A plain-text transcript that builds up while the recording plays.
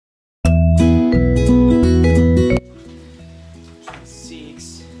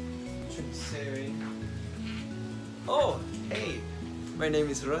name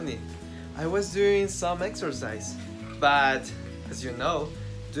is Ronny. I was doing some exercise, but as you know,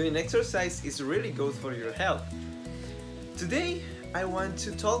 doing exercise is really good for your health. Today, I want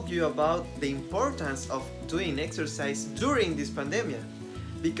to talk to you about the importance of doing exercise during this pandemic,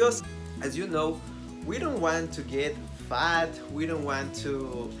 because as you know, we don't want to get fat, we don't want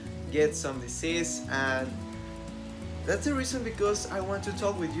to get some disease, and that's the reason because I want to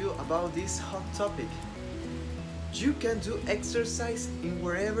talk with you about this hot topic. You can do exercise in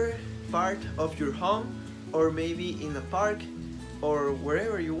wherever part of your home, or maybe in a park, or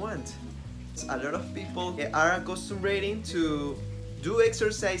wherever you want. A lot of people are accustomed to do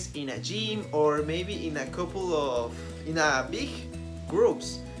exercise in a gym, or maybe in a big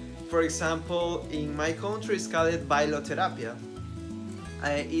groups. For example, in my country it's called Bibliography.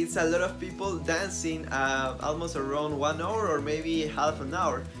 It's a lot of people dancing almost around 1 hour or maybe half an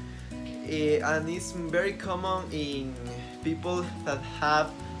hour. And it's very common in people that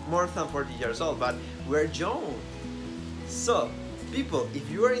have more than 40 years old, but we're young. So, people, if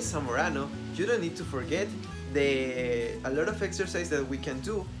you are in Zamorano, you don't need to forget a lot of exercise that we can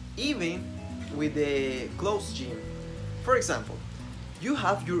do, even with the closed gym. For example, you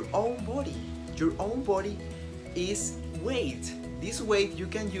have your own body. Your own body is weight. This weight you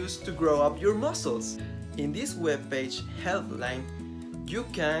can use to grow up your muscles. In this webpage, Healthline, you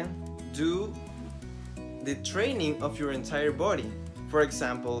can do the training of your entire body. For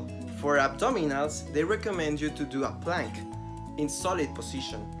example, for abdominals, they recommend you to do a plank in solid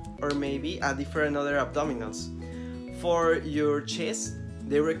position, or maybe a different other abdominals. For your chest,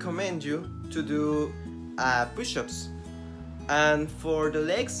 they recommend you to do push-ups. And for the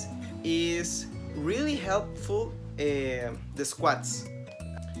legs is really helpful the squats.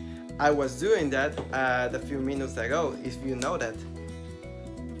 I was doing that a few minutes ago, if you know that.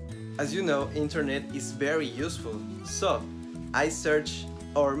 As you know, internet is very useful, so I search,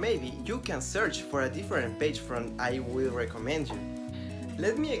 or maybe you can search for a different page from I will recommend you.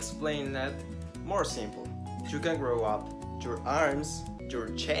 Let me explain that more simple. You can grow up your arms, your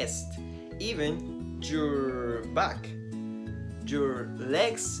chest, even your back, your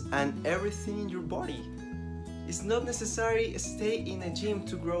legs, and everything in your body. It's not necessary to stay in a gym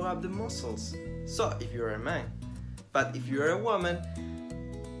to grow up the muscles. So if you're a man, but if you're a woman,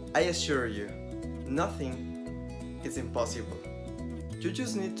 I assure you, nothing is impossible. You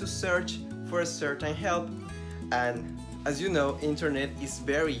just need to search for a certain help, and as you know, internet is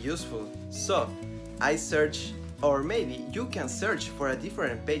very useful. So I search, or maybe you can search for a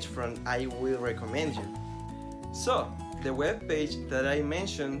different page from I will recommend you. So the web page that I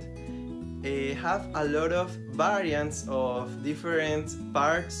mentioned have a lot of variants of different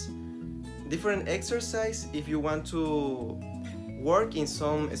parts, different exercise if you want to work in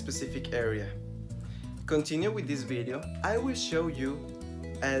some specific area. Continue with this video. I will show you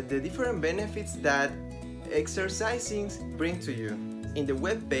the different benefits that exercising bring to you. In the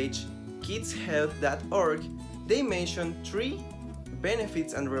webpage kidshealth.org, they mention 3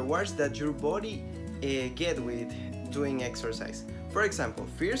 benefits and rewards that your body get with doing exercise. For example,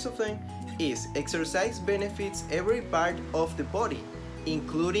 first of them is exercise benefits every part of the body,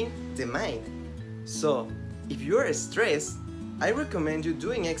 including the mind. So if you are stressed, I recommend you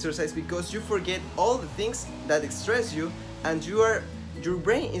doing exercise because you forget all the things that stress you, and your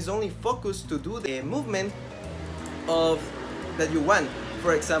brain is only focused to do the movement that you want.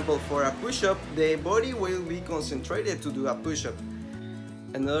 For example, for a push-up, the body will be concentrated to do a push-up.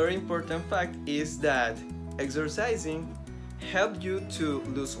 Another important fact is that exercising helps you to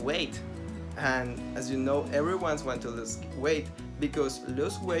lose weight. And as you know, everyone wants to lose weight because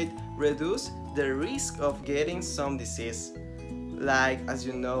lose weight reduces the risk of getting some disease, like, as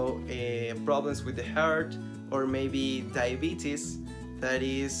you know, problems with the heart, or maybe diabetes. That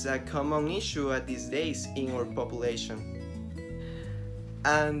is a common issue at these days in our population.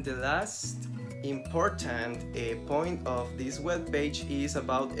 And the last important point of this webpage is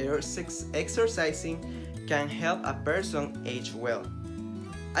about exercising can help a person age well.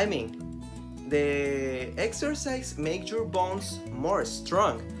 I mean, the exercise makes your bones more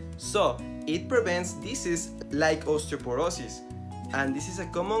strong, so it prevents disease like osteoporosis. And this is a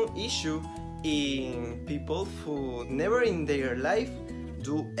common issue in people who never in their life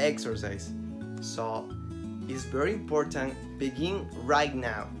do exercise. So it's very important, begin right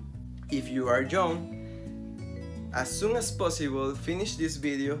now. If you are young, as soon as possible finish this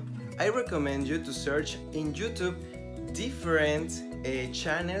video. I recommend you to search in YouTube different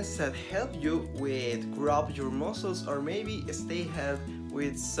channels that help you with grow up your muscles, or maybe stay healthy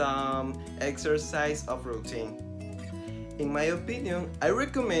with some exercise of routine. In my opinion, I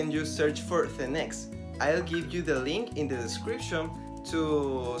recommend you search for THENX. I'll give you the link in the description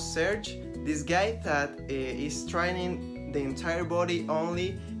to search this guy that is training the entire body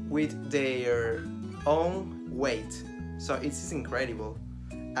only with their own weight. So it's incredible,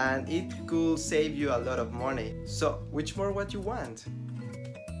 and it could save you a lot of money. So which more what you want?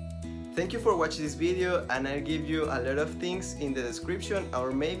 Thank you for watching this video, and I'll give you a lot of things in the description,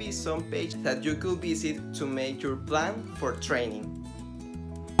 or maybe some page that you could visit to make your plan for training.